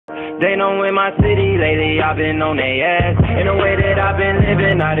They know in my city lately I've been on their ass. In the way that I've been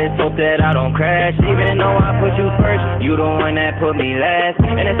living, I just hope that I don't crash. Even though I put you first, you the one that put me last.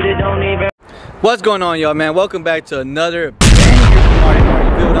 And if it don't even... What's going on, y'all, man? Welcome back to another banger from Marty.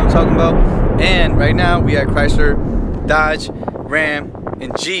 You feel what I'm talking about? And right now we at Chrysler, Dodge, Ram,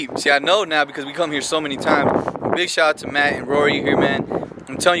 and Jeep. See, I know now because we come here so many times. Big shout out to Matt and Rory here, man.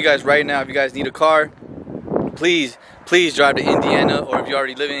 I'm telling you guys right now, if you guys need a car, please drive to Indiana, or if you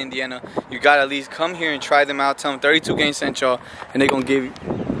already live in Indiana, you gotta at least come here and try them out. Tell them 32 Gang sent y'all, and they're gonna give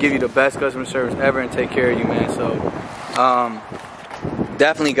you the best customer service ever and take care of you, man. So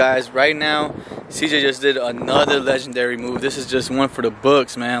definitely, guys, right now CJ just did another legendary move. This is just one for the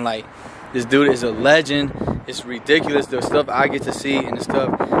books, man. Like, this dude is a legend. It's ridiculous the stuff I get to see and the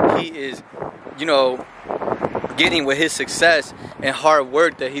stuff he is, you know, getting with his success and hard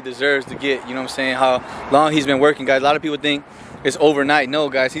work that he deserves to get. You know what I'm saying? How long he's been working, guys. A lot of people think it's overnight. No,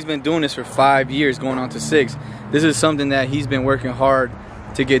 guys, he's been doing this for 5 years, going on to 6. This is something that he's been working hard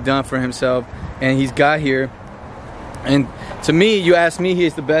to get done for himself, and he's got here. And to me, you ask me, he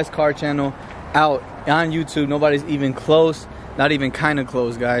is the best car channel out on YouTube. Nobody's even close, not even kind of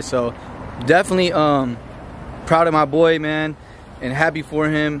close, guys. So definitely proud of my boy, man, and happy for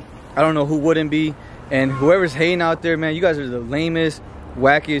him. I don't know who wouldn't be. And whoever's hating out there, man, you guys are the lamest,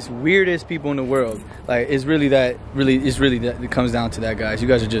 wackiest, weirdest people in the world. Like, it's really that it comes down to that, guys. You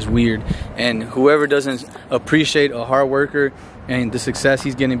guys are just weird. And whoever doesn't appreciate a hard worker and the success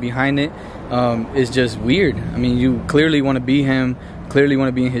he's getting behind it is just weird. I mean, you clearly want to be him, clearly want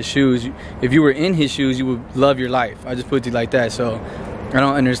to be in his shoes. If you were in his shoes, you would love your life. I just put it like that. So I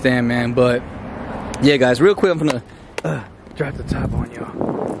don't understand, man. But yeah, guys, real quick, I'm gonna drop the top on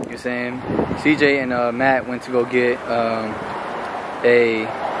y'all. You know what I'm saying? CJ and Matt went to go get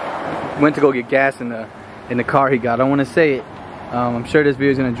gas in the car he got. I don't want to say it. I'm sure this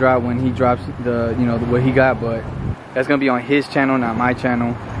video is gonna drop when he drops what he got, but that's gonna be on his channel, not my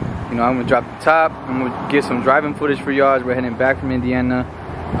channel. You know, I'm gonna drop the top. I'm gonna get some driving footage for y'all as we're heading back from Indiana.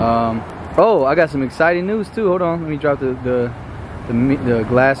 Oh, I got some exciting news too. Hold on, let me drop the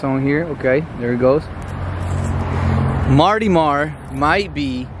glass on here. Okay, there it goes. MARTYMAR might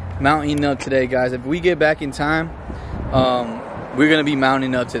be mounting up today, guys. If we get back in time, we're gonna be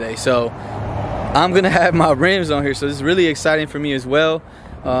mounting up today. So I'm gonna have my rims on here, so this is really exciting for me as well.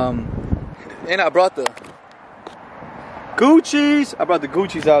 And I brought the Gucci's. I brought the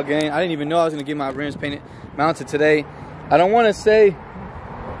Gucci's out, gang. I didn't even know I was gonna get my rims mounted today. I don't want to say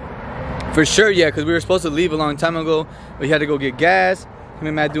for sure yet, because we were supposed to leave a long time ago. We had to go get gas. Him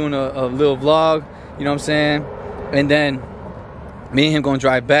and Matt doing a little vlog. You know what I'm saying? And then me and him gonna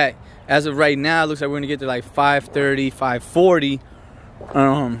drive back. As of right now, it looks like we're gonna get there like 5:30, 5:40.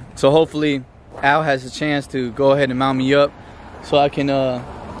 So hopefully Al has a chance to go ahead and mount me up, so I can,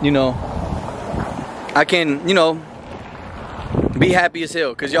 be happy as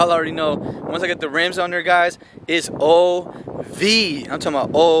hell. Cause y'all already know, once I get the rims on there, guys, it's OV. I'm talking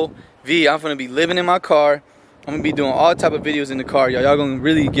about OV. I'm gonna be living in my car. I'm gonna be doing all type of videos in the car, y'all. Y'all gonna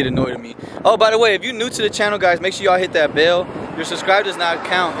really get annoyed at me. Oh, by the way, if you're new to the channel, guys, make sure y'all hit that bell. Your subscribe does not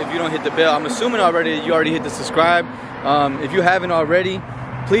count if you don't hit the bell. I'm assuming you already hit the subscribe. If you haven't already,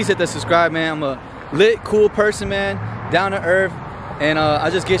 please hit the subscribe, man. I'm a lit, cool person, man, down to earth, and I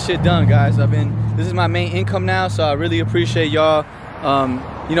just get shit done, guys. This is my main income now, so I really appreciate y'all,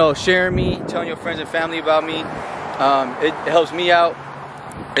 sharing me, telling your friends and family about me. It helps me out.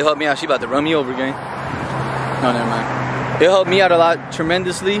 It helped me out. She about to run me over again. No, never mind. It helped me out a lot,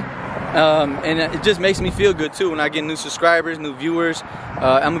 tremendously, and it just makes me feel good too when I get new subscribers, new viewers.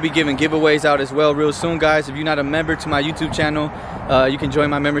 I'm gonna be giving giveaways out as well real soon, guys. If you're not a member to my YouTube channel, you can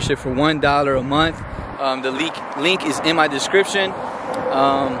join my membership for $1 a month. The link is in my description.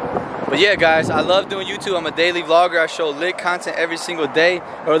 But yeah, guys, I love doing YouTube. I'm a daily vlogger. I show lit content every single day,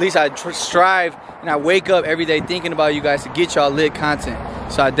 or at least I strive, and I wake up every day thinking about you guys to get y'all lit content.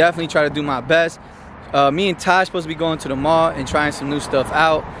 So I definitely try to do my best. Me and Tosh supposed to be going to the mall and trying some new stuff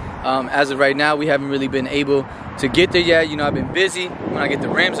out. As of right now, we haven't really been able to get there yet. You know, I've been busy when I get the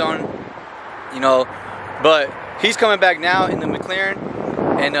rims on, but he's coming back now in the McLaren,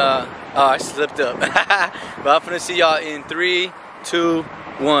 and I slipped up. But I'm gonna see y'all in 3, 2,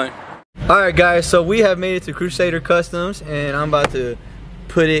 1. Alright, guys, so we have made it to Crusader Customs, and I'm about to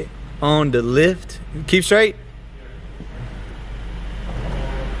put it on the lift. Keep straight.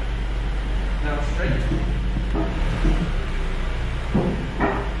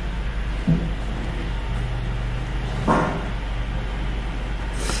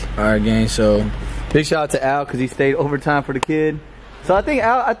 Alright, gang, so big shout out to Al because he stayed overtime for the kid. So I think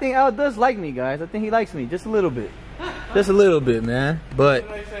Al does like me, guys. I think he likes me just a little bit. Just a little bit, man. But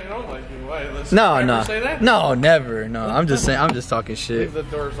When I say I don't like you, why? no. Say that? No, never. No, I'm just saying. I'm just talking shit. Leave the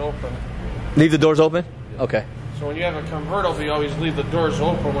doors open. Leave the doors open? Okay. So when you have a convertible, you always leave the doors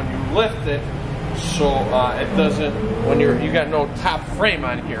open when you lift it, so it doesn't. When you got no top frame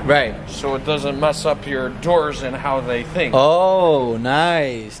on here, Right. So it doesn't mess up your doors and how they think. Oh,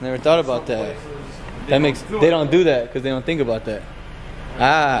 nice. Never thought about that. That makes they don't do that because they don't think about that.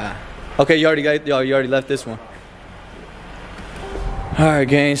 Ah. Okay, you already left this one. All right,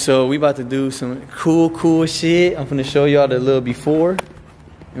 gang. So we about to do some cool shit. I'm gonna show y'all the little before. You know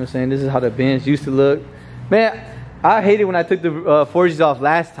what I'm saying? This is how the Benz used to look. Man, I hated when I took the forges off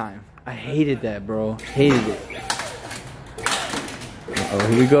last time. I hated that, bro. Hated it. Oh,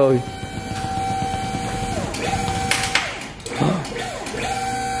 here we go.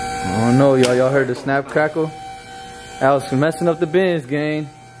 I don't know, y'all. Y'all heard the snap crackle? That was messing up the Benz, gang.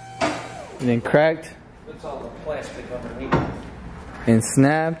 And then cracked. That's all the plastic underneath. And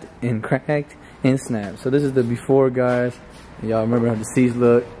snapped and cracked and snapped. So this is the before, guys. Y'all remember how the seats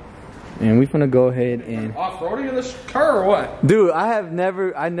look. And we finna go ahead and off-roading in this car or what? Dude, I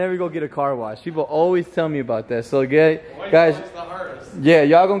never go get a car wash. People always tell me about that. So guys, yeah,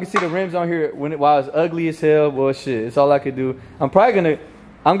 y'all gonna see the rims on here while it's ugly as hell. Well, shit, it's all I could do. I'm gonna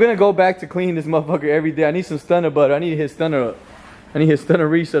go back to clean this motherfucker every day. I need some stunner butter. I need to hit stunner up. I need to hit stunner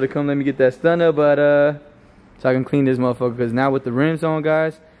Risha to come let me get that stunner butter so I can clean this motherfucker. Because now with the rims on,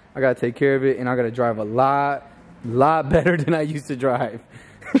 guys, I gotta take care of it and I gotta drive a lot better than I used to drive.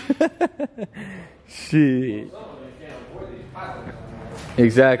 Shit.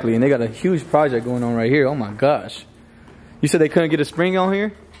 Exactly, and they got a huge project going on right here. Oh my gosh. You said they couldn't get a spring on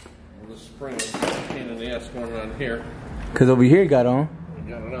here? Well, the spring is a pain in the ass going on here. Cause over here it got on.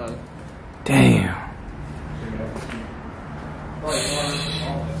 We got it on. Damn.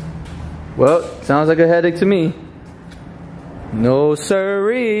 Well, sounds like a headache to me. No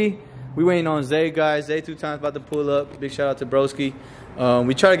siree. We waiting on Zay, guys. Zay 2 times about to pull up. Big shout out to Broski.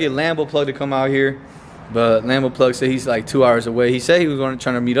 We tried to get Lambo Plug to come out here, but Lambo Plug said he's like 2 hours away. He said he was going to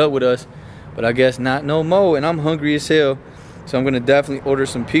try to meet up with us, but I guess not no more. And I'm hungry as hell, so I'm gonna definitely order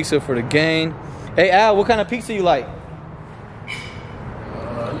some pizza for the gang. Hey Al, what kind of pizza you like? You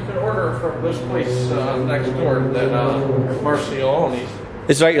can order from this place next door that Marcio owns.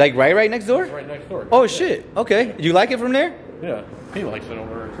 It's right next door. It's right next door. Oh shit. Okay. You like it from there? Yeah, he likes it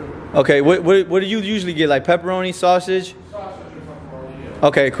over there too. Okay. What do you usually get? Like pepperoni, sausage?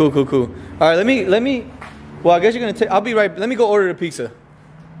 Okay, cool. All right, let me. Well, I guess you're gonna take. I'll be right. Let me go order the pizza.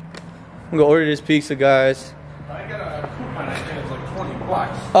 I'm gonna order this pizza, guys. I got a coupon. I think it's like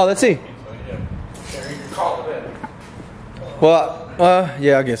 $20. Oh, let's see. Yeah, you can call it in. Well,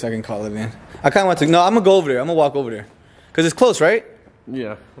 yeah, I guess I can call it in. I kind of want to. No, I'm gonna go over there. I'm gonna walk over there, cause it's close, right?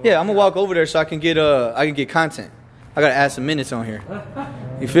 Yeah. Yeah, I'm gonna walk over there so I can get content. I gotta add some minutes on here.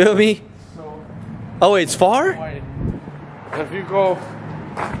 You feel me? Oh, wait, it's far? If you go,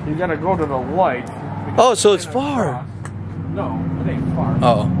 you gotta go to the light. Oh, so it's far. No, it ain't far.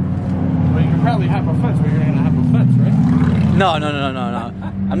 Oh. Well, you can probably have a fence, but you're gonna have a fence, right? No.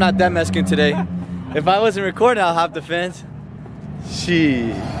 I'm not that Mexican today. If I wasn't recording, I'll hop the fence.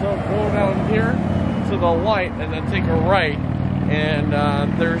 Jeez. So go down here to the light and then take a right. And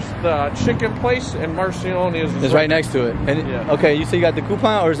there's the chicken place, and Marcione's is right next to it. And yeah. Okay, you say you got the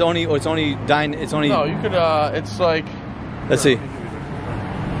coupon, or it's only dine? It's only. No, you could. It's like. Let's see.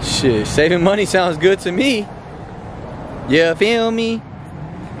 Shit, saving money sounds good to me. Yeah, feel me,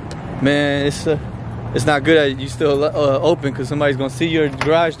 man. It's not good that you still open because somebody's gonna see your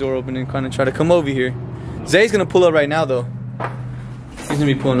garage door open and kind of try to come over here. Zay's gonna pull up right now though. He's gonna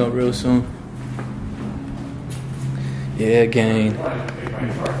be pulling up real soon. Yeah, gang.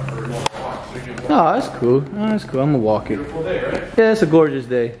 Oh, that's cool. That's cool. I'm gonna walk it. Yeah, it's a gorgeous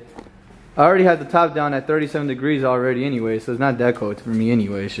day. I already had the top down at 37 degrees already anyway, so it's not that cold for me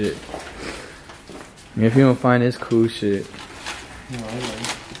anyway, shit. If you don't find this cool shit.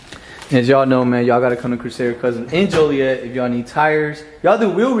 As y'all know, man, y'all gotta come to Crusader Cousins in Joliet if y'all need tires. Y'all do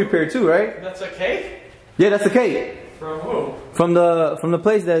wheel repair too, right? That's a cake? Yeah, that's the cake. From who? From the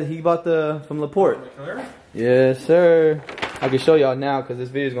place that he bought from Laporte. Yes, sir. I can show y'all now because this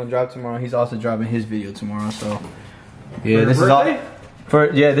video is gonna drop tomorrow. He's also dropping his video tomorrow, so yeah, this is all.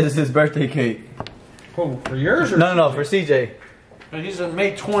 This is his birthday cake. Oh, for yours or no, for CJ. But he's in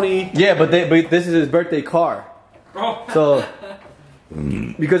May 20. Yeah, but this is his birthday car. Oh. So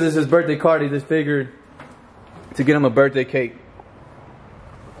because it's his birthday car, they just figured to get him a birthday cake.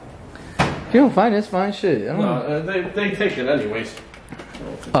 If you don't find it, it's fine shit. I don't know. They take it anyways.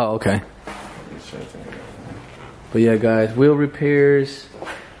 Oh, okay. But yeah, guys, wheel repairs,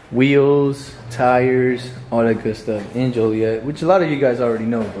 wheels, tires, all that good stuff. And Joliet, which a lot of you guys already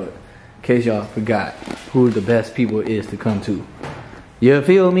know, but in case y'all forgot who the best people is to come to. You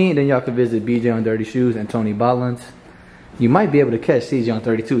feel me? Then y'all can visit BJ on Dirty Shoes and Tony Bollins. You might be able to catch CJ on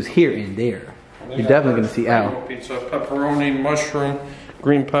 32s here and there. You're definitely gonna see Al. Pizza, pepperoni, mushroom,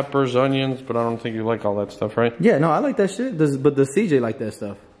 green peppers, onions, but I don't think you like all that stuff, right? Yeah, no, I like that shit. But does CJ like that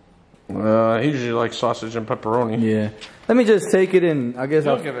stuff? He usually likes sausage and pepperoni. Yeah. Let me just take it and I guess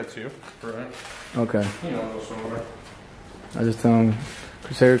I'll give it to you. Right. Okay. You know what's over there. I just tell him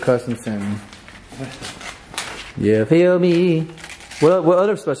Crusader Custom sent me. Yeah, feel me. What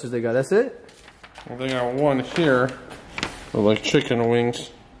other specials they got? That's it? Well, they got one here with like chicken wings.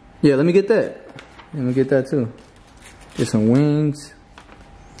 Yeah, let me get that. Let me get that too. Get some wings.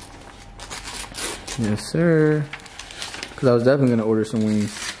 Yes, sir. Cause I was definitely gonna order some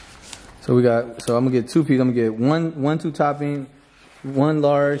wings. So I'm gonna get 2 pieces. I'm gonna get one 2 topping, 1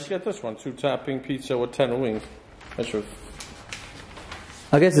 large. Just get this one, 2 topping pizza with 10 wings. That's your.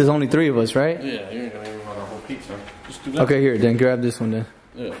 I guess there's only 3 of us, right? Yeah, you ain't gonna even want a whole pizza. Just do that. Okay, here, then grab this one then.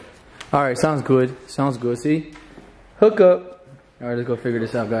 Yeah. All right, sounds good. Sounds good. See, hook up. All right, let's go figure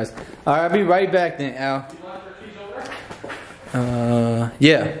this out, guys. All right, I'll be right back then, Al.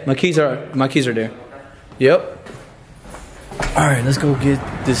 Yeah, my keys are there. Yep. All right, let's go get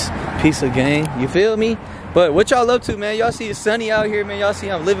this pizza, gang. You feel me? But what y'all up to, man? Y'all see it's sunny out here, man. Y'all see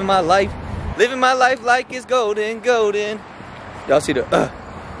I'm living my life like it's golden. Y'all see the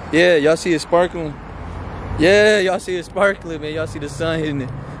yeah, y'all see it sparkling. Yeah, y'all see it sparkling, man. Y'all see the sun hitting it.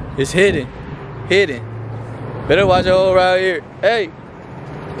 It's hidden. Better watch your right here. Hey.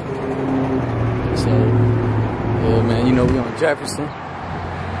 So, yeah, man, you know we on Jefferson.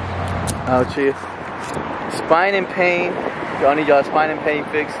 Out here. Spine and pain. Y'all need y'all spine and pain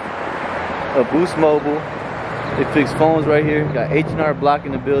fixed. A Boost Mobile. They fix phones right here. Got H&R Block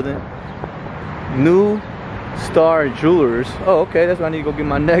in the building. New Star Jewelers. Oh, okay, that's where I need to go get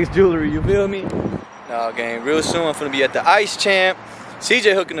my next jewelry. You feel me? Nah, gang. Real soon I'm gonna be at the Ice Champ.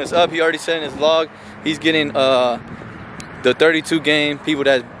 CJ hooking us up. He already said in his vlog he's getting the 32 game people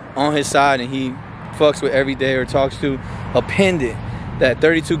that's on his side and he fucks with every day or talks to a pendant. That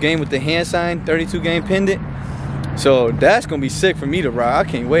 32 game with the hand sign, 32 game pendant. So that's gonna be sick for me to ride. I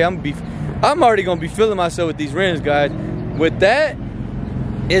can't wait. I'm already gonna be feeling myself with these rims, guys. With that,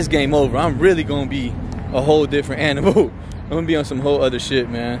 it's game over. I'm really gonna be a whole different animal. I'm gonna be on some whole other shit,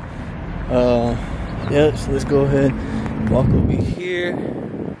 man. Yeah, so let's go ahead, walk over here.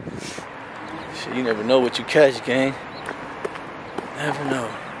 Shit, you never know what you catch, gang. Never know.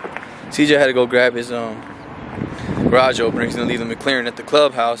 CJ had to go grab his garage opener. He's gonna leave the McLaren at the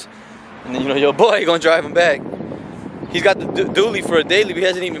clubhouse, and then you know your boy gonna drive him back. He's got the dually for a daily, but he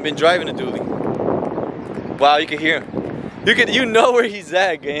hasn't even been driving the dually. Wow, you can hear him. You know where he's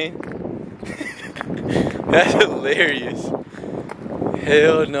at, gang. That's hilarious.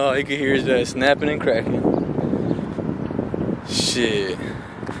 Hell no, you can hear his ass snapping and cracking. Shit.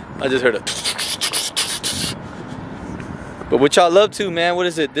 I just heard a. But what y'all love to, man, what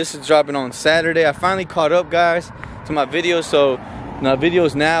is it? This is dropping on Saturday. I finally caught up, guys, to my videos. So my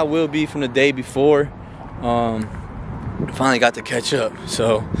videos now will be from the day before. Finally got to catch up.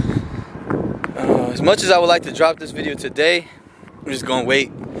 So as much as I would like to drop this video today, I'm just gonna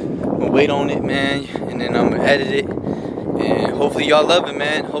wait. Wait on it, man, and then I'm gonna edit it, and hopefully y'all love it,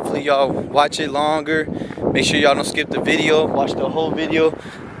 man. Hopefully y'all watch it longer. Make sure y'all don't skip the video. Watch the whole video.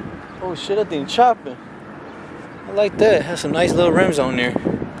 Oh shit, that thing chopping. I like that. Has some nice little rims on there.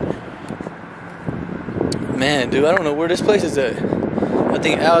 Man, dude, I don't know where this place is at. I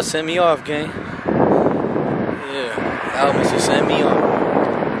think Al sent me off, gang. Yeah, Al must have sent me off.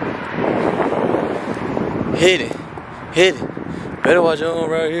 Hit it. Better watch on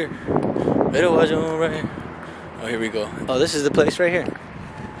right here. Oh, here we go. Oh, this is the place right here.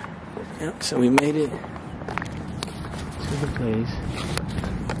 Yep, so we made it to the place.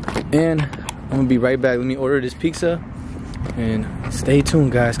 And I'm gonna be right back. Let me order this pizza. And stay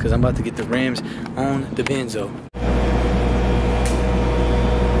tuned, guys, because I'm about to get the rims on the Benzo.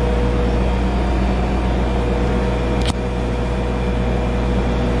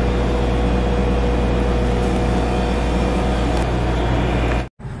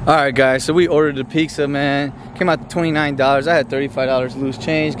 Alright, guys, so we ordered the pizza, man. Came out to $29. I had $35 loose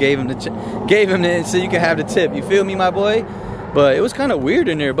change. Gave him the so you can have the tip. You feel me, my boy? But it was kind of weird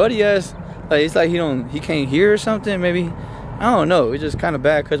in there. Buddy asked, like, it's like he can't hear or something. Maybe, I don't know. It's just kind of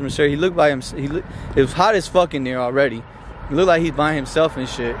bad customer service. He looked by him. It was hot as fuck in there already. He looked like he's by himself and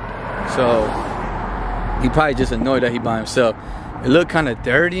shit. So he probably just annoyed that he by himself. It looked kind of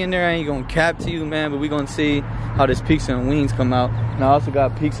dirty in there. I ain't gonna cap to you, man, but we gonna see how this pizza and wings come out. And I also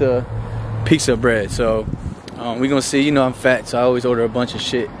got pizza pizza bread. So we gonna see. You know I'm fat, so I always order a bunch of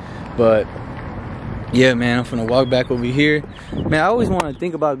shit. But yeah, man, I'm finna walk back over here. Man, I always want to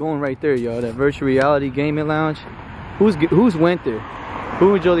think about going right there, y'all. That virtual reality gaming lounge. Who's went there?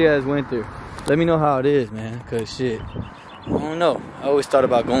 Who and Jolie has went there? Let me know how it is, man. Cause shit, I don't know. I always thought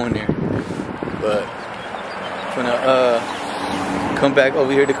about going there, but I'm finna come back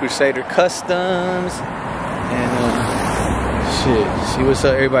over here to Crusader Customs and shit, see what's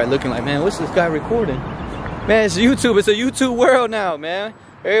up. Everybody looking like, man, what's this guy recording? Man, it's YouTube. It's a YouTube world now, man.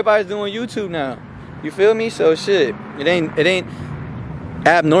 Everybody's doing YouTube now. You feel me? So shit, it ain't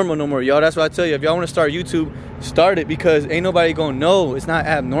abnormal no more, y'all. That's what I tell you. If y'all want to start YouTube, start it, because ain't nobody gonna know. It's not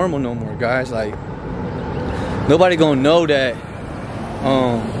abnormal no more, guys. Like, nobody gonna know that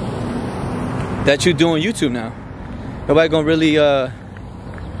that you doing YouTube now. Nobody gonna really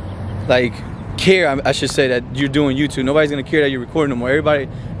like care. I should say that you're doing YouTube. Nobody's gonna care that you're recording no more. Everybody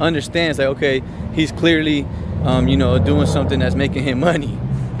understands, like, okay, he's clearly you know, doing something that's making him money.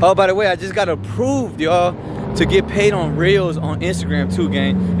 Oh, by the way, I just got approved, y'all, to get paid on Reels on Instagram too,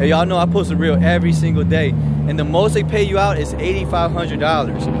 gang. And y'all know I post a Reel every single day, and the most they pay you out is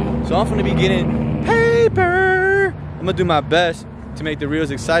 $8,500. So I'm gonna be getting paper. I'm gonna do my best to make the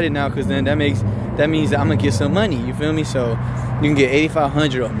Reels excited now, because then that means that I'm gonna get some money. You feel me? So you can get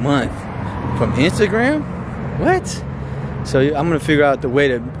 $8,500 a month from Instagram. What? So I'm gonna figure out the way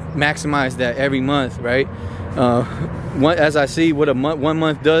to maximize that every month, right? As I see what 1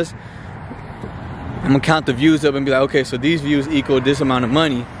 month does, I'm gonna count the views up and be like, okay, so these views equal this amount of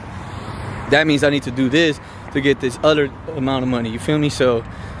money. That means I need to do this to get this other amount of money. You feel me? So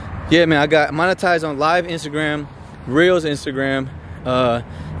yeah, man, I got monetized on live Instagram, Reels Instagram,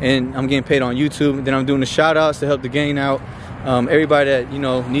 and I'm getting paid on YouTube. Then I'm doing the shout outs to help the gang out. Everybody that, you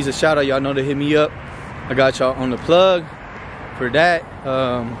know, needs a shout out, y'all know to hit me up. I got y'all on the plug for that.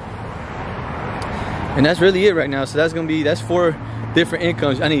 And that's really it right now. So that's 4 different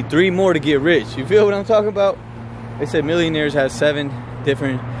incomes. I need 3 more to get rich. You feel what I'm talking about? They said millionaires have 7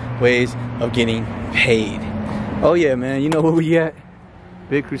 different ways of getting paid. Oh yeah, man. You know where we at?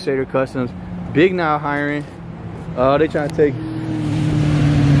 Big Crusader Customs. Big now hiring. They trying to take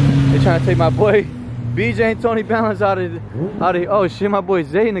my boy BJ and Tony Balance out of oh shit, my boy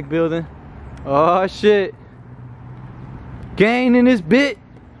Zay in the building. Oh shit. Gang in this bit.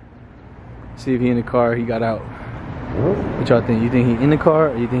 See if he in the car. He got out. What y'all think? You think he in the car,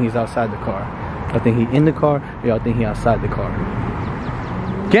 or you think he's outside the car? I think he in the car, or y'all think he outside the car?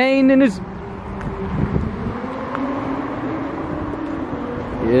 Gang in this.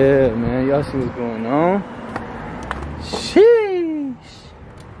 Yeah, man. Y'all see what's going on? Sheesh.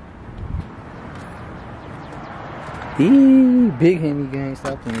 Big Henny gang,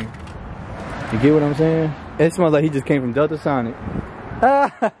 stop playing. You get what I'm saying? It smells like he just came from Delta Sonic.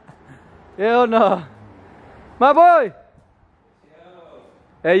 Hell no. My boy! Yo.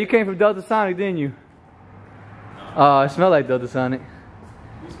 Hey, you came from Delta Sonic, didn't you? Oh, it smelled like Delta Sonic.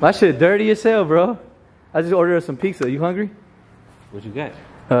 My shit dirty as hell, bro. I just ordered some pizza. You hungry? What you got?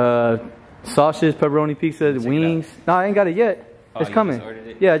 Sausage, pepperoni pizza, wings. No, I ain't got it yet. It's coming. Just ordered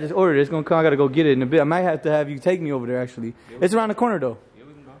it? Yeah, I just ordered it. It's gonna come. I gotta go get it in a bit. I might have to have you take me over there, actually. It's around the corner, though. Yeah,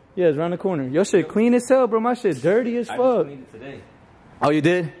 we can go. Yeah, it's around the corner. Your shit clean as hell, bro. My shit dirty as fuck. I just cleaned it today. Oh, you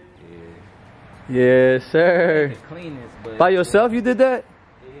did? Yeah. Yes, sir. It's cleanest, but By yourself you did that?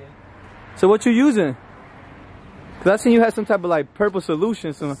 yeah. So what you using? Cause I seen you had some type of like purple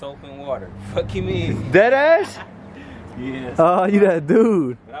solution. Some Soap and water. Fuck you mean? dead ass? Yes. Oh, you that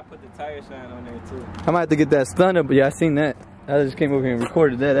dude. But I put the tire shine on there too. I might have to get that stunner, but yeah, I seen that. I just came over here and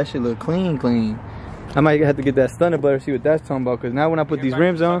recorded that. That shit look clean. I might have to get that stunner butter, see what that's talking about. Cause now when I put these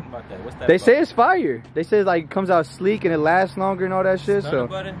rims on, they say it's fire. They say it's like comes out sleek and it lasts longer and all that shit. Stunner so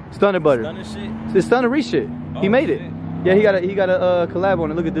butter? Stunner butter. Stunner shit? It's stunner shit. He made it. Shit. Yeah, he got a collab on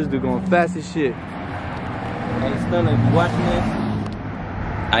it. Look at this dude going fast as shit. Hey, Stunner, you watching this?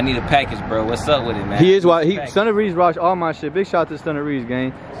 I need a package, bro. What's up with it, man? He is why Stunner Reeves watch all my shit. Big shout out to Stunner Reeves,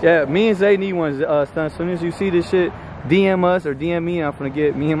 gang. Yeah, me and Zay need one. Stunner. As soon as you see this shit, DM us or DM me. I'm gonna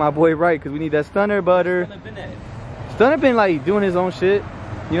get me and my boy right, because we need that Stunner butter. Stunner been at? Stunner been like doing his own shit.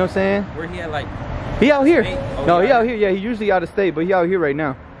 You know what I'm saying? Where he at, like? He out here. Oh, no, he out here. Yeah, he usually out of state, but he out here right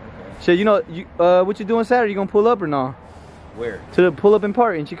now. Okay. Shit, you know, what you doing Saturday? You gonna pull up or no? Where? To the pull up in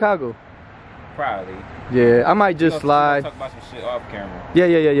part in Chicago. Probably. Yeah, I might just slide. Talk about some shit off camera.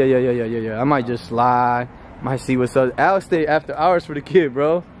 Yeah. I might just slide. Might see what's up. Al stay after hours for the kid,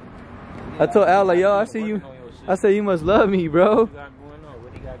 bro. Yeah, I told Al like, yo, I see you. I said you must love me, bro.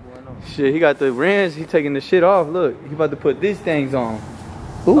 What he got going on? Shit, he got the rims. He taking the shit off. Look, he about to put these things on.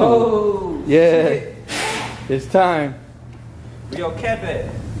 Ooh. Oh, yeah. Shit. It's time. Where your cap at?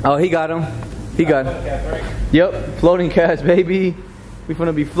 Oh, he got him. He got him. Yep, floating cast, baby. We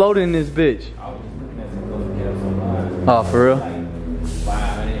finna be floating in this bitch. Oh, for real?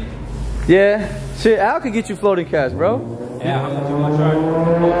 Yeah. Shit, Al could get you floating cast, bro. Yeah, how much you want to charge?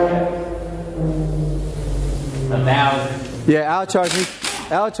 1,000. Yeah,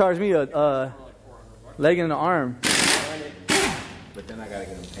 Al charged me a leg and an arm. But then I gotta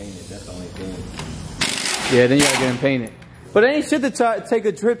get them painted. That's the only thing. Yeah, then you gotta get them painted. But it ain't shit to take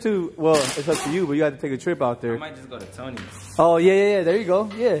a trip to. Well, it's up to you, but you got to take a trip out there. I might just go to Tony's. Oh yeah. There you go.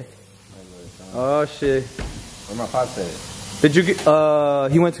 Yeah. Oh shit. Where my pops at? Did you get?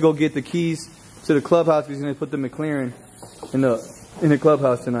 He went to go get the keys to the clubhouse because he's gonna put the McLaren in the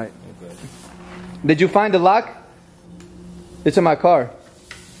clubhouse tonight. Okay. Did you find the lock? It's in my car.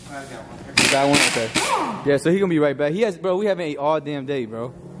 I got one. You got one? Okay. Yeah, so he gonna be right back. Bro, we haven't ate all damn day, bro.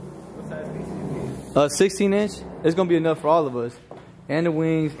 What size piece you need? 16 inch. It's gonna be enough for all of us. And the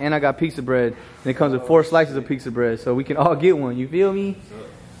wings, and I got pizza bread. And it comes with 4 slices of pizza bread, so we can all get one. You feel me?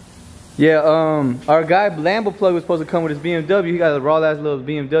 Yeah. Our guy Lambo Plug was supposed to come with his BMW. He got a raw ass little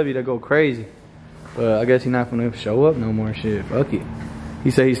BMW that go crazy. But I guess he's not gonna show up no more. Shit. Fuck it.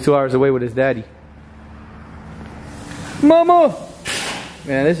 He said he's 2 hours away with his daddy. Mama.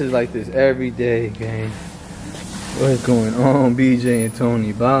 Man, this is like this every day, gang. What's going on, BJ and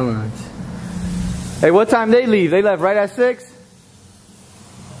Tony Balance? Hey, what time they leave? They left right at 6?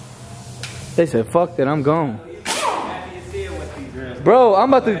 They said, fuck that, I'm gone. Bro,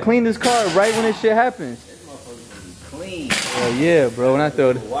 I'm about to clean this car right when this shit happens. Clean. Oh yeah, bro, when I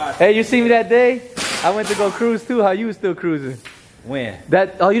throw it. Hey, you see me that day? I went to go cruise too. How you was still cruising? When?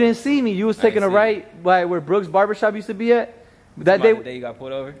 Oh, you didn't see me. You was taking a right by where Brooks Barbershop used to be at. That day. The day you got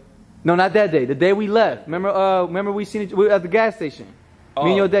pulled over? No, not that day. The day we left. Remember we seen we were at the gas station. Oh,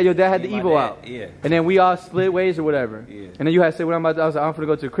 me and your dad had the Evo out. Yeah. And then we all split ways or whatever. Yeah. And then you had said, I was like, I'm gonna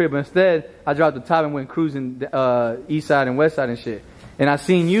go to the crib. But instead, I dropped the top and went cruising east side and west side and shit. And I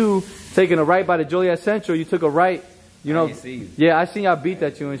seen you taking a right by the Joliet Central. You took a right. You know. I didn't see you. Yeah, I seen y'all beat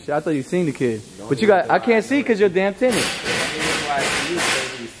at you and shit. I thought you seen the kid. But you got, I can't see because you're damn tinted.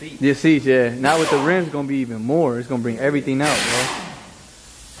 Your seats, yeah. Now with the rims, gonna be even more. It's gonna bring everything out, bro.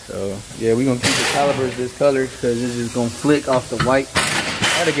 So yeah, we gonna keep the calipers this color because it's just gonna flick off the white.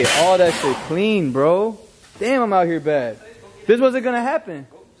 I gotta get all that shit clean, bro. Damn, I'm out here bad. This wasn't gonna happen.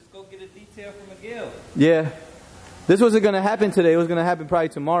 Just go get a detail from Miguel. Yeah, this wasn't gonna happen today. It was gonna happen probably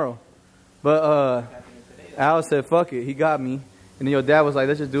tomorrow. But Al said, "Fuck it." He got me, and then your dad was like,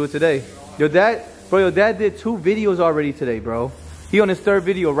 "Let's just do it today." Your dad did 2 videos already today, bro. He on his 3rd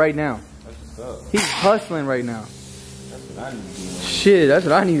video right now. That's what's up. He's hustling right now. That's what I need to be on. Shit, that's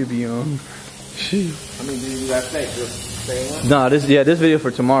what I need to be on. Shit. How many videos you got fake? Just the same one? Nah, this video for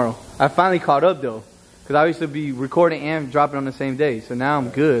tomorrow. I finally caught up though, cause I used to be recording and dropping on the same day. So now I'm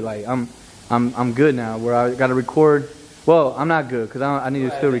good. Like I'm good now. Where I gotta record. Well, I'm not good, cause I need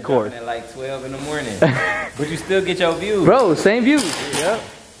to still record. At like 12 in the morning. But you still get your views. Bro, same views. Yep.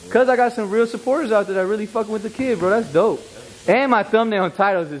 Cause I got some real supporters out there that really fucking with the kid, bro. That's dope. And my thumbnail and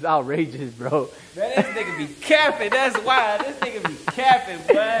titles is outrageous, bro. Man, this nigga be capping. That's why. This nigga be capping,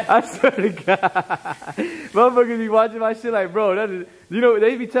 boy. I swear to God. Motherfuckers be watching my shit like, bro, that is, you know,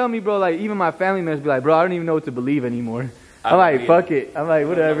 they be telling me, bro, like, even my family members be like, bro, I don't even know what to believe anymore. I'm like, fuck it. I'm like,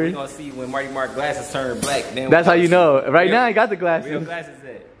 whatever. We're gonna see when Marty Mark glasses turn black. Then that's how you know. Right now, I got the glasses. Real glasses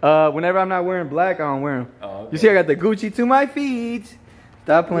at? Whenever I'm not wearing black, I don't wear them. Oh, okay. You see, I got the Gucci to my feet.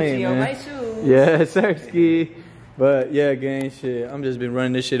 Stop playing, Gucci man. on my shoes. Yeah, sir, ski. But yeah, gang, shit. I'm just been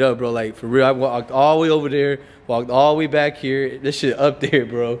running this shit up, bro. Like for real, I walked all the way over there, walked all the way back here. This shit up there,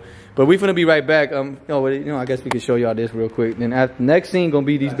 bro. But we finna be right back. I guess we can show y'all this real quick. Then after the next scene gonna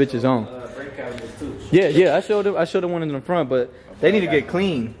be these bitches on. Yeah. I showed them one in the front, but they need to get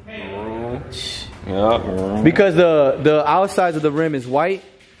clean. Yeah. Because the outsides of the rim is white,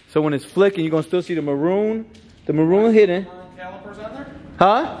 so when it's flicking, you're gonna still see the maroon hidden. Calipers on there?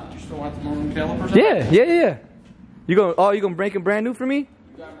 Huh? You still want the maroon calipers? Yeah. You gonna break them brand new for me? You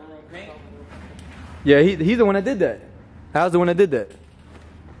got maroon paint? Yeah, he's the one that did that. How's the one that did that?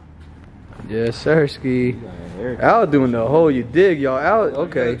 Yes, sir, ski. Al doing the whole you dig, y'all. Al,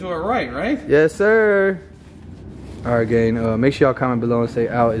 okay. You gotta do it right? Yes, sir. All right, gang. Make sure y'all comment below and say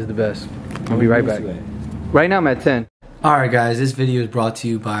Al is the best. I'll be right back. Right now I'm at 10. All right, guys. This video is brought to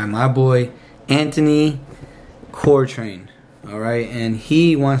you by my boy Anthony Coretrain. All right, and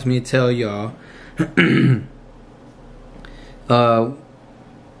he wants me to tell y'all.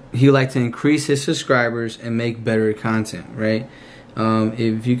 He would like to increase his subscribers and make better content, right?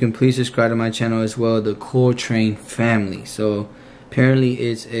 If you can please subscribe to my channel as well, the Coretrain family. So apparently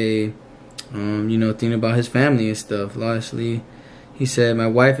it's a thing about his family and stuff. Lastly, He said, my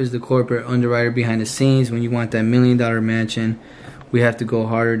wife is the corporate underwriter behind the scenes. When you want that $1 million mansion, we have to go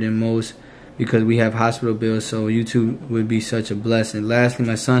harder than most because we have hospital bills, so YouTube would be such a blessing. Lastly,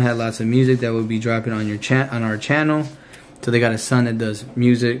 my son had lots of music that would be dropping on your on our channel. So they got a son that does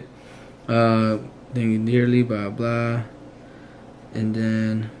music. Thank you dearly, blah blah. And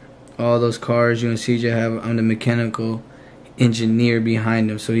then all those cars you and CJ have, I'm the mechanical engineer behind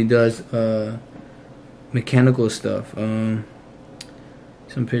them. So he does mechanical stuff.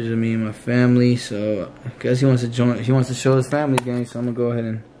 Some pictures of me and my family. So I guess he wants to join. He wants to show his family gang. So I'm gonna go ahead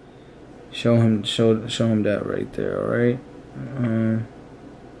and show him that right there. All right.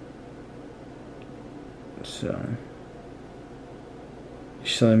 So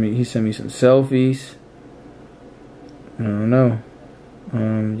he sent me some selfies. I don't know.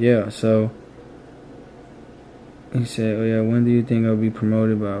 Yeah. So he said, "Oh yeah, when do you think I'll be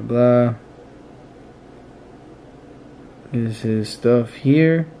promoted?" Blah blah. Is his stuff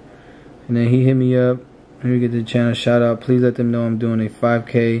here, and then he hit me up. Let me get the channel shout out. Please let them know I'm doing a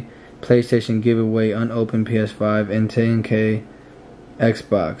 5K PlayStation giveaway, unopened PS5, and 10K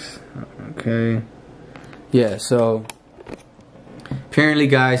Xbox. Okay. Yeah. So apparently,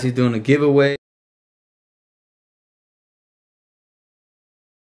 guys, he's doing a giveaway.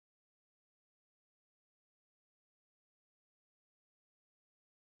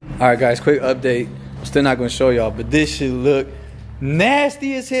 All right, guys. Quick update. I'm still not gonna show y'all, but this shit look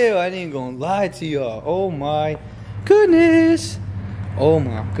nasty as hell. I ain't gonna lie to y'all. Oh my goodness. Oh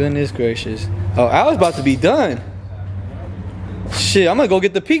my goodness gracious. Oh, I was about to be done. Shit, I'm gonna go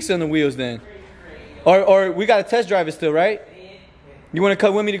get the peaks on the wheels then. Or we gotta test drive it still, right? You wanna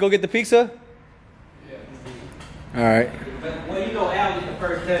come with me to go get the pizza? All right. Well, you know Al get the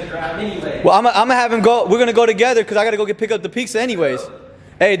first test drive anyway. Well, I'm gonna have him go. We're gonna go together because I gotta go pick up the pizza anyways.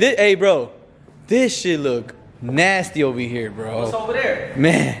 Hey, bro. This shit look nasty over here, bro. What's over there?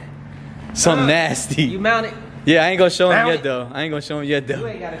 Man, some nasty. You mounted? Yeah, I ain't gonna show him yet though. You ain't gotta show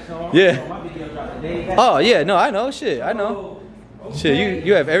him. Yeah. My video dropped today. Oh yeah, no, I know. Shit, I know. Oh, Shit,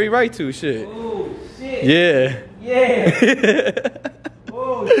 you have every right to. Shit. Oh shit. Yeah. Yeah.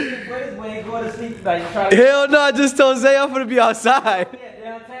 Oh shit. Where's Wayne going to sleep tonight? You trying to Hell no, I just told Zay I'm gonna be outside.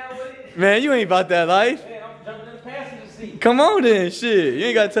 Yeah, downtown with it? Man, you ain't about that life. Man, I'm jumping in the passenger seat. Come on then, shit. You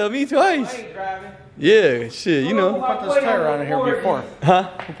ain't gotta tell me twice. I ain't driving. Yeah, shit, you know. Who put this tire on here before? Huh?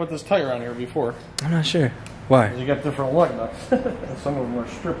 Who put this tire on here before? I'm not sure. Why? You got different lug nuts. Some of them are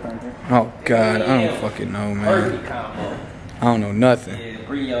stripped on here. Oh God, I don't fucking know, man. I don't know nothing.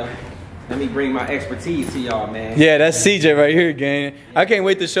 Yeah, let me bring my expertise to y'all, man. Yeah, that's CJ right here, gang. I can't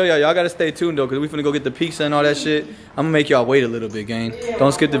wait to show y'all. Y'all gotta stay tuned though, cause we finna go get the pizza and all that shit. I'm gonna make y'all wait a little bit, gang.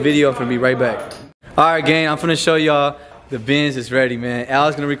 Don't skip the video. I'm finna be right back. All right, gang. I'm finna show y'all the Benz is ready, man.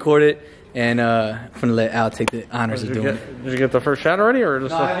 Al's gonna record it, and I'm finna let Al take the honors of doing it. Did you get the first shot already, or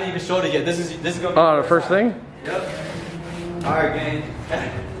just? No, I haven't even showed it yet. This is gonna. Oh, the first thing. Yep. All right, gang.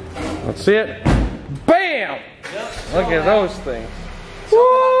 Let's see it. Bam! Yep. Look at those things. Woo!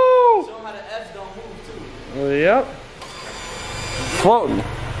 Woo! Show them how the F's don't move too. Yep. Floating.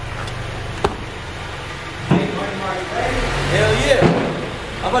 Hell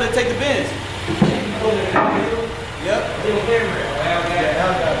yeah! I'm about to take the Benz. Yep.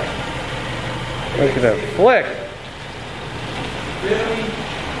 Look at that flick. Really?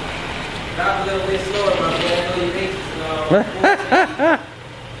 Drive a little bit slower, my boy. I know you hate this.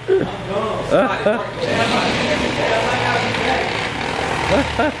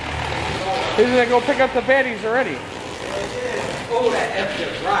 He's gonna go pick up the baddies already. Oh, that F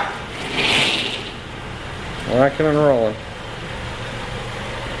just rocked. Rocking and rolling.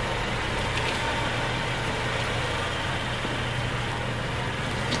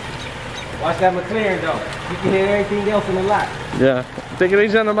 Watch that McLaren though. You can hit everything else in the lot. Yeah. Take it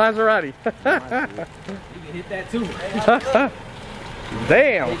easy on the Maserati. You can hit that too.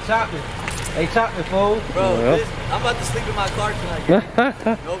 Damn. They chopped me, fool. Bro, Yep. I'm about to sleep in my car tonight.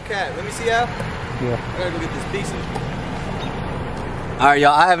 No cap. Let me see Al. Yeah. I gotta go get this pizza. Alright,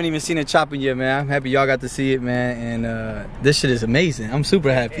 y'all. I haven't even seen it chopping yet, man. I'm happy y'all got to see it, man. And this shit is amazing. I'm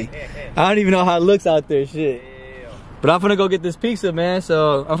super happy. I don't even know how it looks out there, shit. But I'm gonna go get this pizza, man.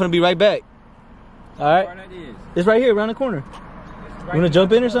 So I'm gonna be right back. Alright? It's right here, around the corner. You wanna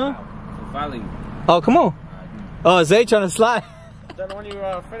jump in or something? Oh, come on. Oh, Zay trying to slide. Then when you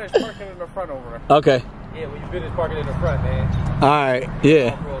finish parking in the front over there. Okay. Yeah, when you finish parking in the front, man. Alright,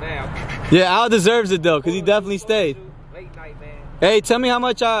 yeah. Roll down. Yeah, Al deserves it though, because he definitely stayed. Late night, man. Hey, tell me how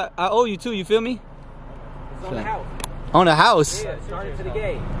much I owe you too, you feel me? It's on the house. On the house? Yeah, started to the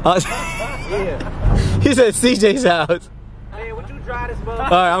game. Yeah. He said CJ's house. Man, would you drive this motherfucker?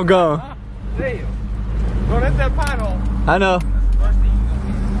 Alright, I'm going. Damn. Don't hit that pothole. I know.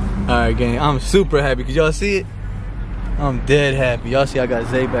 Alright, gang, I'm super happy. Could y'all see it? I'm dead happy. Y'all see I got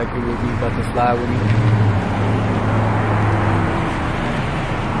Zay back here with me, about to slide with me.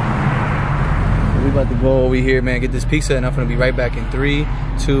 We about to go over here, man, get this pizza, and I'm gonna be right back in 3,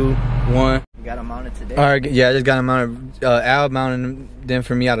 2, 1. You got him mounted today? Alright, yeah, I just got him mounted. Al mounted them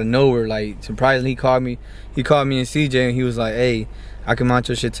for me out of nowhere. Like, surprisingly, he called me and CJ, and he was like, hey, I can mount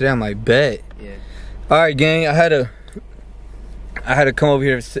your shit today. I'm like, bet. Yeah. Alright, gang, I had to come over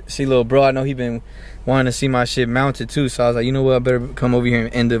here to see little bro. I know he been wanting to see my shit mounted too, so I was like, you know what, I better come over here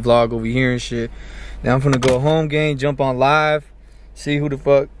and end the vlog over here and shit. Now I'm gonna go home, gang, jump on live, see who the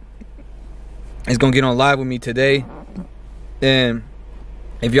fuck is gonna get on live with me today. And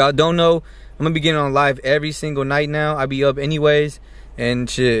if y'all don't know, I'm gonna be getting on live every single night now. I be up anyways, and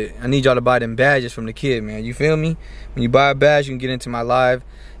shit, I need y'all to buy them badges from the kid, man. You feel me? When you buy a badge, you can get into my live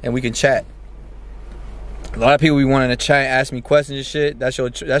and we can chat. A lot of people be wanting to chat, ask me questions and shit. That's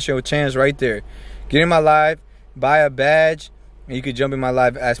your chance right there. Get in my live, buy a badge, and you can jump in my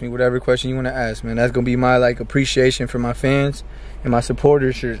live and ask me whatever question you want to ask, man. That's gonna be my like appreciation for my fans and my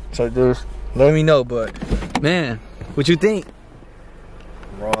supporters. Shit. So just let me know. But man, what you think?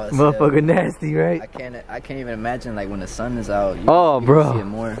 Raw as Motherfucker hell. nasty, right? I can't even imagine like when the sun is out. You Bro. can see it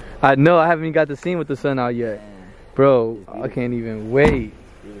more. I know. I haven't even got to see with the sun out yet, Man. bro. I can't even wait.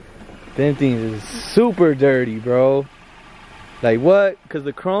 Them things is super dirty, bro. Like what? Cause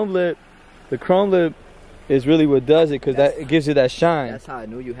the chrome lip is really what does it. Cause it gives you that shine. That's how I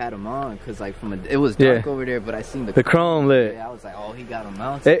knew you had them on. Cause like it was dark over there, but I seen the chrome lip. Yeah, I was like, oh, he got them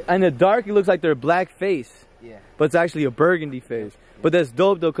mounted. In the dark, it looks like they're black face. Yeah. But it's actually a burgundy face. But that's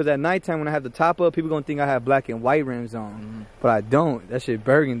dope though, cause at nighttime when I have the top up, people gonna think I have black and white rims on, but I don't. That shit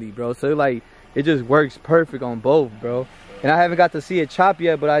burgundy, bro. So like, it just works perfect on both, bro. And I haven't got to see it chop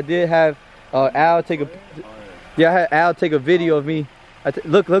yet, but I did have Al take a, I had Al take a video of me.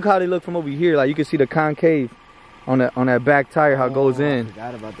 Look how they look from over here. Like you can see the concave on that back tire, how it goes in. I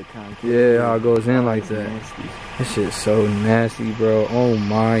forgot about the concave. Yeah, how it goes in like that. Nasty. This shit's so nasty, bro. Oh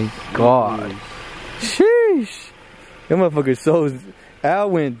my god. Sheesh. That motherfucker so. Al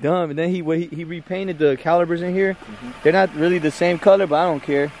went dumb, and then he repainted the calibers in here. They're not really the same color, but I don't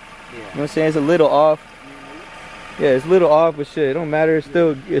care. You know what I'm saying? It's a little off. Yeah, it's a little off, but shit, it don't matter. It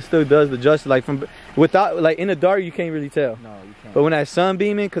still does the justice. Like without in the dark, you can't really tell. No, you can't. But when that sun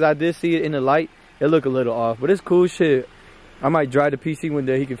beaming, cause I did see it in the light, it look a little off. But it's cool shit. I might drive the PC one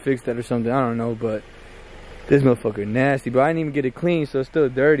day. He can fix that or something. I don't know, but this motherfucker nasty. But I didn't even get it clean, so it's still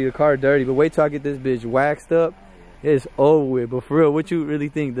dirty. The car dirty. But wait till I get this bitch waxed up. It's over with. But for real, what you really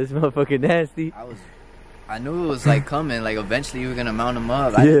think? This motherfucker nasty? I knew it was like coming. Like eventually you were gonna mount him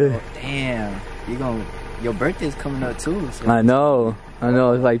up. Damn, your birthday's coming up too. So I know.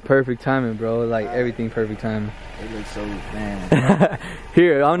 It's like perfect timing, bro. Like everything perfect timing. It looks so man.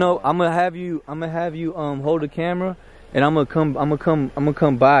 Here, I know. I'm gonna have you hold the camera, and I'm gonna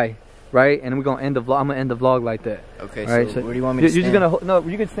come by, right? And we're gonna end the vlog. I'm gonna end the vlog like that. Okay. Right, So where do you want me to stand? You're just gonna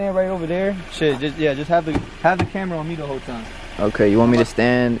you can stand right over there. Shit, just have the camera on me the whole time. Okay, you want me to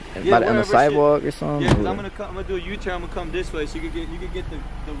stand on the sidewalk or something? Yeah, cause I'm gonna do a U-turn. I'm gonna come this way, so you can get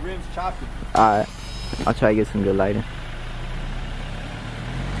the rims chopping. All right, I'll try to get some good lighting.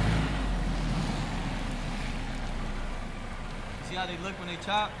 See how they look when they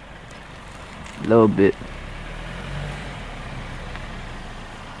chop? A little bit.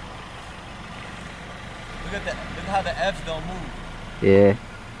 Look how the F's don't move. Yeah,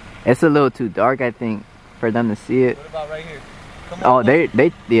 it's a little too dark, I think, for them to see it. What about right here? Come Oh, on, they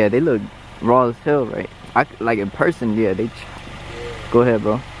look raw as hell, right? Like in person, yeah, Go ahead,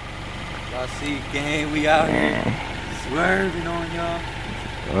 bro. Y'all see, gang, we out here swerving on y'all.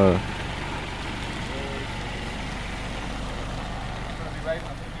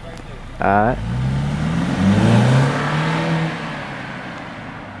 Alright.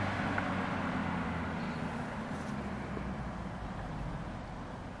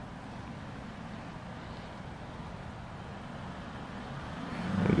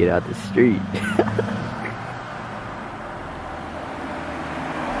 Get out the street.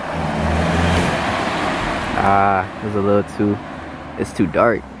 It's a little too, it's too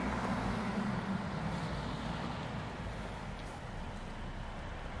dark.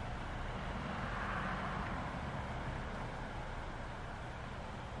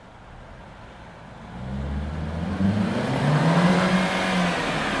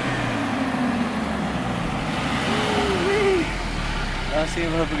 I see a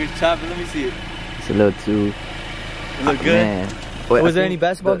motherfucker chopping. Let me see it. It's a little too. It look good. Man. Wait, was there any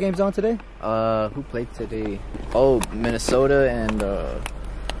basketball games on today? Who played today? Oh, Minnesota and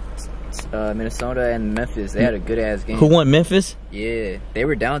Minnesota and Memphis. They had a good ass game. Who won, Memphis? Yeah, they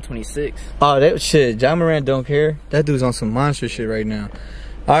were down 26. Oh, that shit. John Morant don't care. That dude's on some monster shit right now.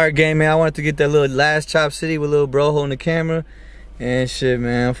 All right, game man. I wanted to get that little last Chop City with little bro holding the camera and shit,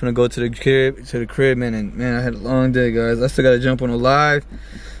 man. I'm finna go to the crib, man. And man, I had a long day, guys. I still gotta jump on a live.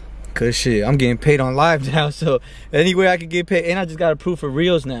 Cause shit, I'm getting paid on live now. So anywhere I can get paid, and I just got approved for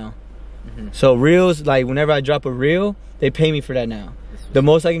reels now. So reels, like whenever I drop a reel, they pay me for that now. The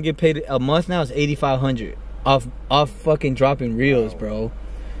most I can get paid a month now is $8,500 off fucking dropping reels, bro.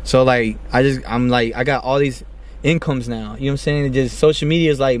 So like I got all these incomes now. You know what I'm saying? It just social media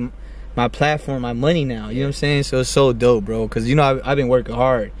is like my platform, my money now. You know what I'm saying? So it's so dope, bro. Cause you know I've been working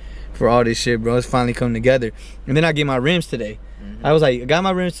hard for all this shit, bro. It's finally coming together. And then I get my rims today. I was like, I got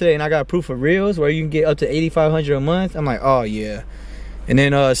my rims today, and I got proof of reels where you can get up to $8,500 a month. I'm like, oh yeah. And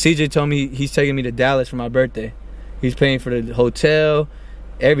then CJ told me he's taking me to Dallas for my birthday. He's paying for the hotel,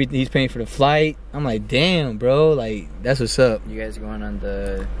 everything. He's paying for the flight. I'm like, damn, bro. Like, that's what's up. You guys going on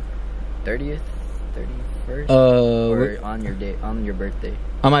the 30th, 31st, or on your birthday?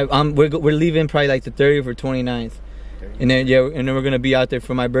 We're leaving probably like the 30th or 29th. And then we're gonna be out there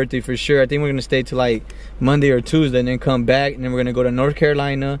for my birthday for sure. I think we're gonna stay till like Monday or Tuesday, and then come back, and then we're gonna go to North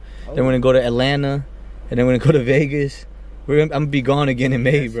Carolina. Then we're gonna go to Atlanta, and then we're gonna go to Vegas. I'm gonna be gone again in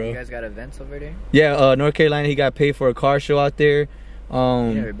May, bro. You guys got events over there? Yeah, North Carolina. He got paid for a car show out there.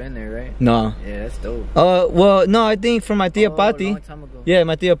 You never been there, right? No. Yeah, that's dope. Well, no, I think from my tia Pati. A long time ago. Yeah,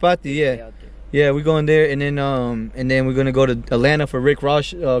 my tia Pati. Yeah, yeah, we're going there, and then we're gonna go to Atlanta for Rick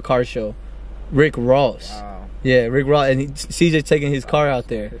Ross car show. Rick Ross. Wow. Yeah, Rick Ross, and CJ taking his car out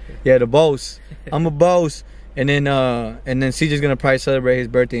there. Yeah, the boss. I'm a boss. And then CJ's gonna probably celebrate his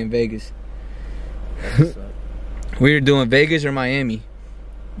birthday in Vegas. We're doing Vegas or Miami.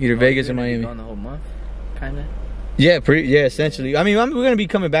 Either Vegas or Miami. Going the whole month, kinda. Yeah, essentially. I mean, we're gonna be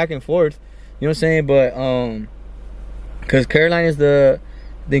coming back and forth. You know what I'm saying? But because Carolina's the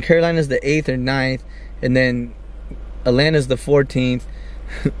 8th or 9th, and then Atlanta's the 14th.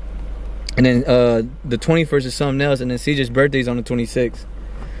 And then the 21st is something else, and then CJ's birthday's on the 26th.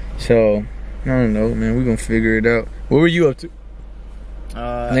 So I don't know, man. We're gonna figure it out. What were you up to?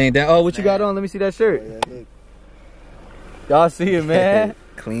 Laying down. Oh, what you got on? Let me see that shirt. Y'all see it, man.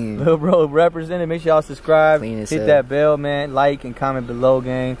 Clean. Little bro represented. Make sure y'all subscribe. Clean as hit hell. that bell, man. Like and comment below,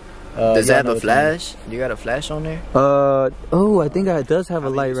 gang. Does it have a flash? You got a flash on there? Oh, I think it does have a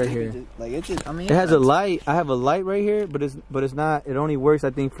light right here. Like it just, I mean, It has a light. I have a light right here, but it's not. It only works,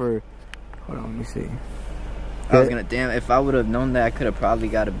 I think, for. Hold on, let me see. I was gonna, damn, if I would have known that, I could have probably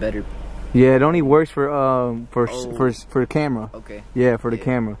got a better. Yeah, it only works for the camera. Okay. Yeah, for the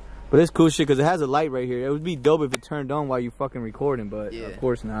camera. But it's cool shit because it has a light right here. It would be dope if it turned on while you fucking recording, but of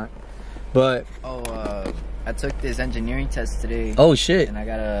course not. But I took this engineering test today. Oh shit. And I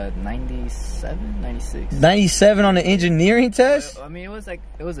got a 97, 96. 97 on the engineering test? I mean,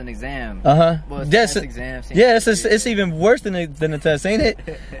 it was an exam. Uh-huh. Well, That's an exam. Yeah, it's even worse than the test, ain't it?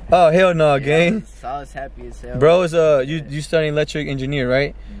 Oh hell no, gang. I was happy as hell. Bro, it's you studying electric engineer,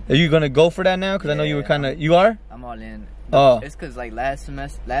 right? Are you gonna go for that now? Because I know you were you are? I'm all in. Oh. It's because like last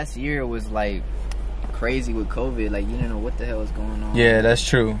year was like crazy with COVID. Like you didn't know what the hell was going on. Yeah, that's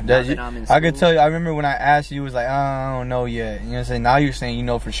true. I could tell you. I remember when I asked you, was like, oh, I don't know yet. You know what I'm saying? Now you're saying you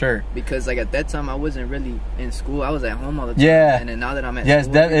know for sure. Because like at that time I wasn't really in school. I was at home all the time. Yeah. And then now that I'm at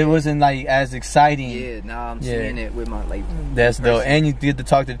school, that it wasn't like as exciting. Yeah. Now I'm seeing it with my like. That's dope. And you get to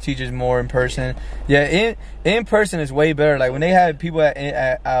talk to the teachers more in person. Yeah, in person is way better. Like when they had people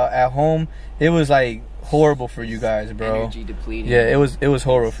at home, it was like horrible for you guys, bro. Energy depleting. Yeah, it was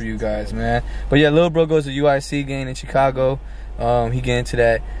horrible for you guys, man. But yeah, little bro goes to UIC game in Chicago. He get into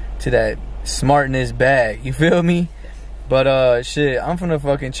that smartness bag. You feel me? But shit, I'm finna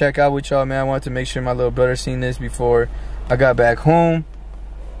fucking check out with y'all, man. I wanted to make sure my little brother seen this before I got back home.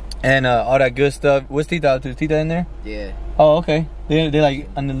 And all that good stuff. What's Tita up to? Is Tita in there? Yeah. Oh, okay. They like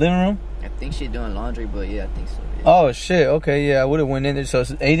in the living room? I think she's doing laundry, but yeah, I think so. Yeah. Oh shit, okay, yeah, I would have went in there. So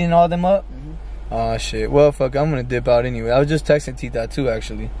it's aiding all them up? Oh shit. Well, fuck, I'm gonna dip out anyway. I was just texting Tita too,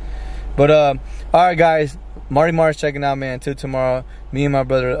 actually. But alright guys, MARTYMAR's checking out, man. Till tomorrow. Me and my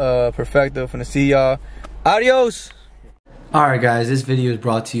brother Perfecto finna see y'all. Adios. Alright guys, this video is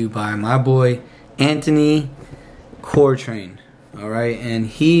brought to you by my boy Anthony Coretrain. Alright, and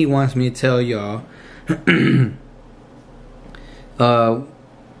he wants me to tell y'all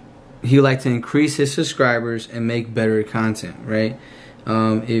he would like to increase his subscribers and make better content, right?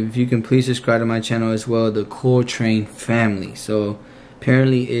 If you can please subscribe to my channel as well, the Coretrain family. So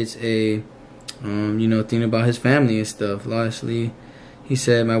apparently it's a thing about his family and stuff. Lastly, he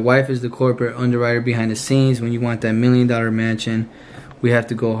said, my wife is the corporate underwriter behind the scenes when you want that $1 million mansion we have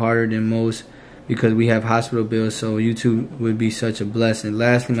to go harder than most because we have hospital bills. So YouTube would be such a blessing.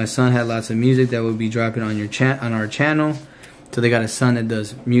 Lastly, my son had lots of music that would be dropping on our channel. So they got a son that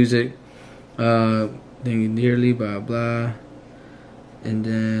does music. Thank you dearly, blah blah. And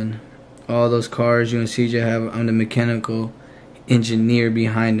then all those cars you and CJ have, I'm the mechanical engineer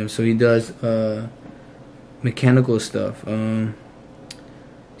behind them. So he does mechanical stuff.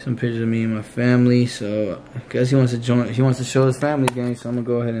 Some pictures of me and my family. So I guess he wants to join. He wants to show his family gang. So I'm gonna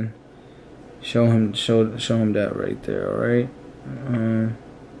go ahead and show him that right there. All right.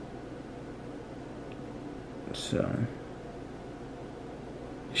 So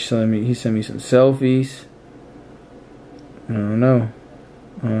he sent me some selfies. I don't know.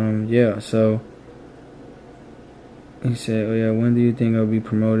 Yeah. So he said, "Oh yeah, when do you think I'll be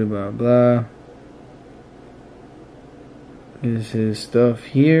promoted?" Blah blah. Is his stuff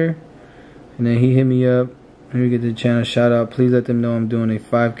here, and then he hit me up. Let me get the channel shout out. Please let them know I'm doing a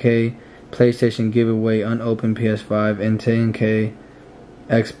 5K PlayStation giveaway, unopened PS5, and 10K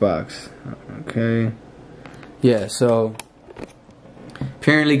Xbox. Okay. Yeah. So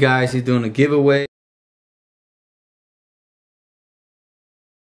apparently, guys, he's doing a giveaway.